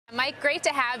Mike, great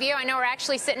to have you. I know we're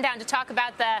actually sitting down to talk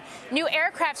about the new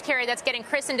aircraft carrier that's getting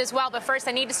christened as well. But first,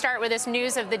 I need to start with this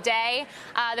news of the day.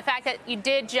 The fact that you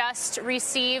did just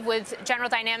receive with General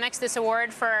Dynamics this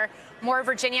award for more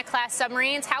Virginia-class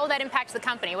submarines. How will that impact the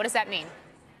company? What does that mean?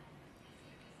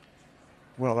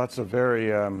 Well, that's a very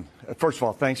first of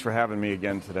all, thanks for having me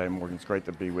again today, Morgan. It's great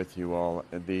to be with you all.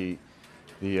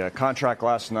 The contract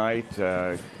last night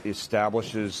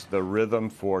establishes the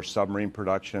rhythm for submarine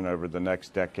production over the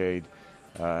next decade,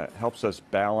 helps us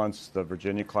balance the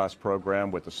Virginia-class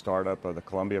program with the startup of the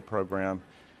Columbia program.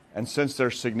 And since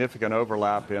there's significant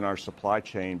overlap in our supply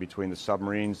chain between the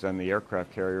submarines and the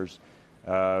aircraft carriers,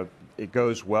 it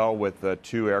goes well with the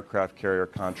 2 aircraft carrier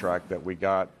contract that we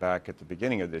got back at the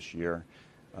beginning of this year.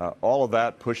 All of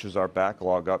that pushes our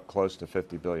backlog up close to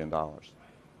 $50 billion.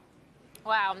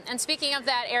 Wow. And speaking of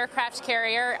that aircraft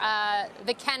carrier,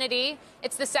 the Kennedy,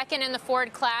 it's the second in the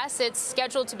Ford class. It's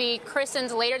scheduled to be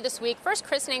christened later this week. First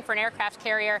christening for an aircraft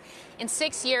carrier in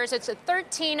 6 years. It's a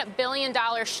 $13 billion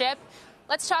ship.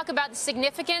 Let's talk about the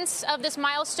significance of this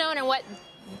milestone and what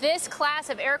this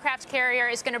class of aircraft carrier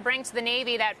is going to bring to the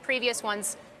Navy that previous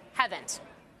ones haven't.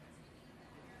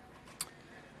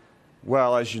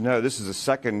 Well, as you know, this is the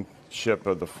second ship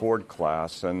of the Ford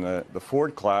class, and the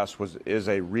Ford class is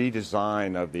a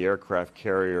redesign of the aircraft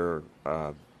carrier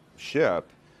ship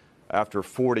after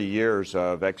 40 years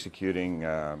of executing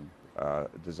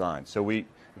design. So if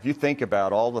you think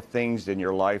about all the things in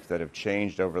your life that have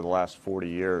changed over the last 40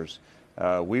 years,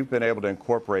 we've been able to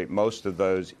incorporate most of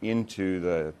those into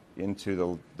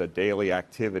the daily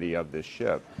activity of this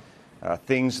ship.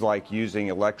 Things like using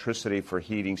electricity for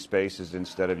heating spaces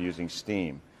instead of using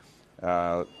steam.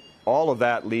 All of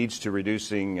that leads to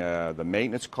reducing the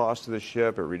maintenance cost of the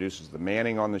ship. It reduces the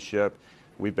manning on the ship.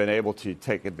 We've been able to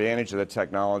take advantage of the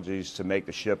technologies to make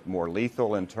the ship more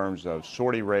lethal in terms of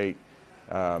sortie rate.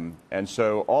 And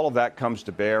so all of that comes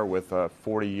to bear with a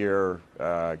 40-year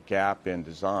gap in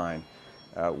design.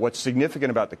 What's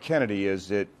significant about the Kennedy is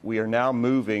that we are now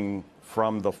moving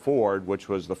from the Ford, which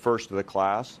was the first of the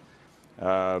class,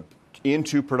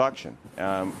 into production.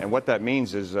 And what that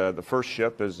means is the first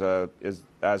ship is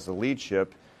as the lead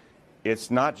ship.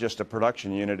 It's not just a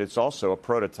production unit, it's also a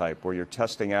prototype where you're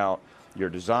testing out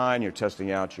your design, you're testing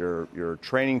out your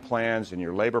training plans and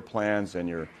your labor plans and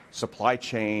your supply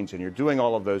chains, and you're doing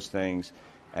all of those things.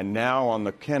 And now on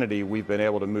the Kennedy, we've been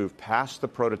able to move past the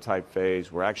prototype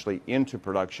phase. We're actually into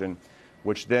production,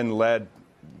 which then led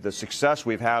the success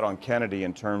we've had on Kennedy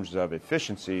in terms of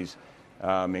efficiencies,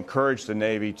 encouraged the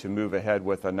Navy to move ahead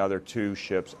with another 2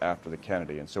 ships after the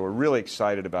Kennedy. And so we're really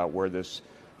excited about where this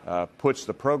puts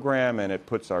the program, and it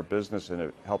puts our business, and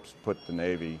it helps put the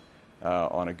Navy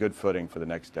on a good footing for the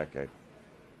next decade.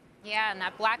 Yeah, and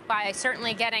that black buy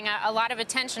certainly getting a lot of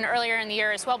attention earlier in the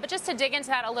year as well. But just to dig into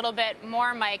that a little bit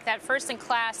more, Mike, that first in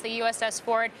class, the USS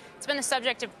Ford, it's been the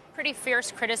subject of pretty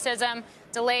fierce criticism,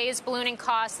 delays, ballooning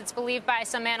costs. It's believed by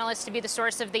some analysts to be the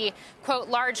source of the, quote,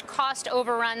 large cost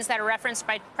overruns that are referenced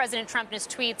by President Trump in his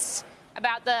tweets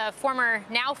about the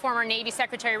now former Navy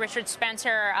Secretary Richard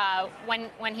Spencer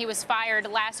when he was fired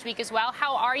last week as well.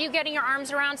 How are you getting your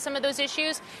arms around some of those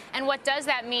issues? And what does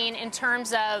that mean in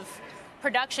terms of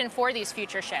production for these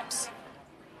future ships?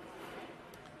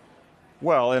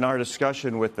 Well, in our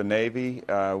discussion with the Navy,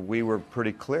 we were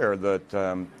pretty clear that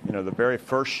the very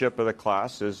first ship of the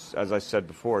class is, as I said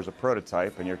before, is a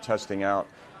prototype, and you're testing out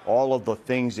all of the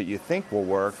things that you think will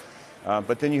work,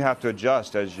 but then you have to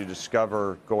adjust as you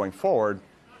discover going forward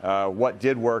what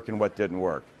did work and what didn't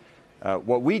work.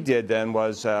 What we did then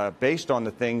was, based on the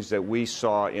things that we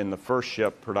saw in the first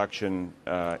ship production,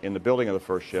 in the building of the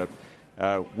first ship,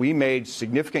 we made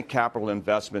significant capital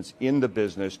investments in the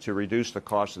business to reduce the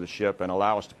cost of the ship and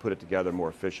allow us to put it together more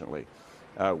efficiently.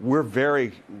 We're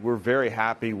very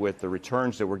happy with the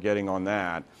returns that we're getting on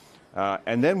that.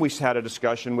 And then we had a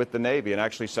discussion with the Navy, and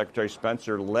actually Secretary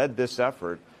Spencer led this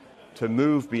effort to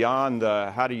move beyond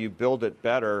how do you build it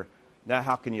better, now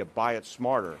how can you buy it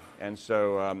smarter? And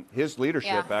so his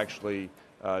leadership actually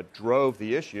drove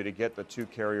the issue to get the 2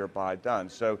 carrier buy done.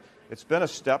 So it's been a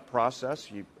step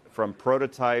process. From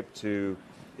prototype to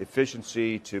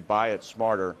efficiency to buy it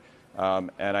smarter.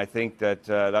 And I think that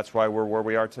that's why we're where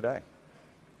we are today.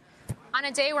 On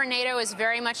a day where NATO is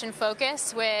very much in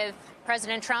focus with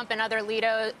President Trump and other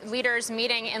leaders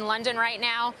meeting in London right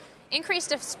now,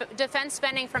 increased defense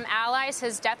spending from allies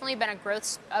has definitely been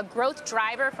a growth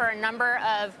driver for a number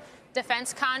of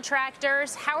defense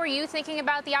contractors. How are you thinking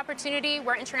about the opportunity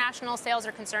where international sales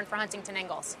are concerned for Huntington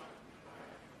Ingalls?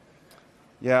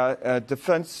 Yeah,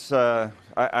 defense, I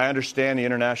understand the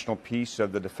international piece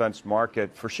of the defense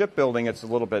market. For shipbuilding, it's a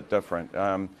little bit different.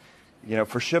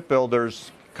 for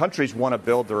shipbuilders, countries want to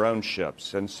build their own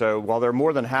ships. And so while they're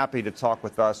more than happy to talk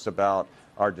with us about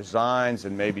our designs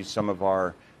and maybe some of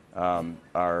our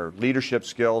leadership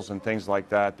skills and things like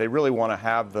that, they really want to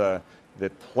have the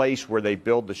place where they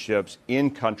build the ships in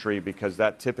country, because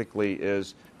that typically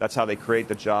that's how they create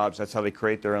the jobs, that's how they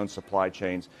create their own supply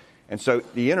chains. And so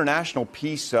the international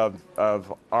piece of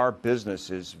our business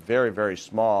is very, very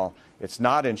small. It's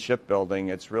not in shipbuilding.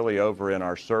 It's really over in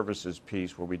our services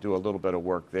piece, where we do a little bit of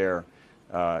work there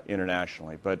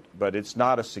internationally. But it's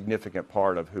not a significant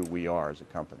part of who we are as a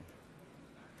company.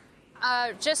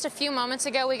 Just a few moments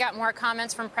ago, we got more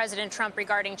comments from President Trump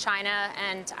regarding China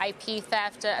and IP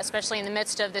theft, especially in the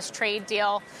midst of this trade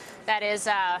deal that is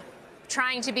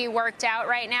trying to be worked out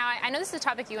right now. I know this is a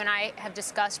topic you and I have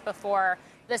discussed before,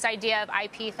 this idea of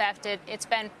IP theft. It's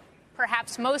been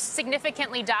perhaps most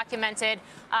significantly documented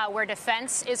where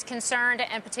defense is concerned,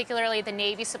 and particularly the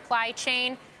Navy supply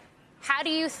chain. How do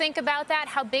you think about that?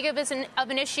 How big of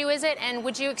an issue is it? And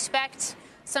would you expect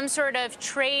some sort of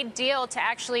trade deal to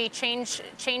actually change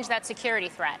that security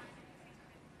threat?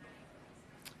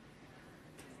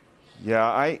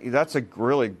 Yeah, that's a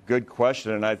really good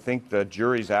question, and I think the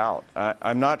jury's out.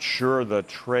 I'm not sure the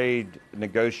trade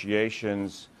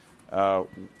negotiations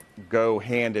go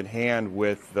hand in hand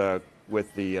with the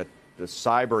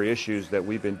cyber issues that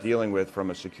we've been dealing with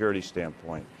from a security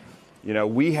standpoint.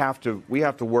 We have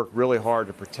to work really hard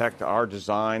to protect our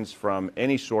designs from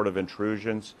any sort of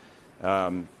intrusions.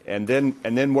 And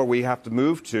then where we have to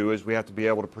move to is we have to be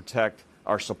able to protect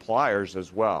our suppliers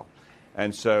as well.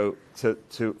 And so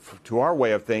to our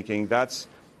way of thinking, that's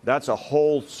a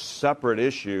whole separate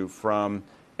issue from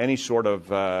any sort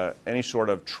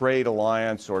of trade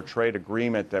alliance or trade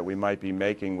agreement that we might be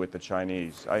making with the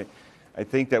Chinese. I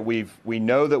think that we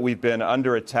know that we've been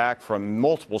under attack from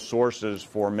multiple sources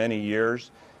for many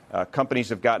years. Companies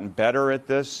have gotten better at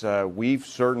this. We've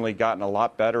certainly gotten a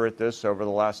lot better at this over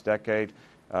the last decade.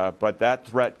 But that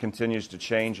threat continues to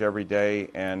change every day,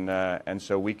 and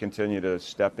so we continue to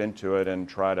step into it and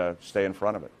try to stay in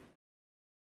front of it.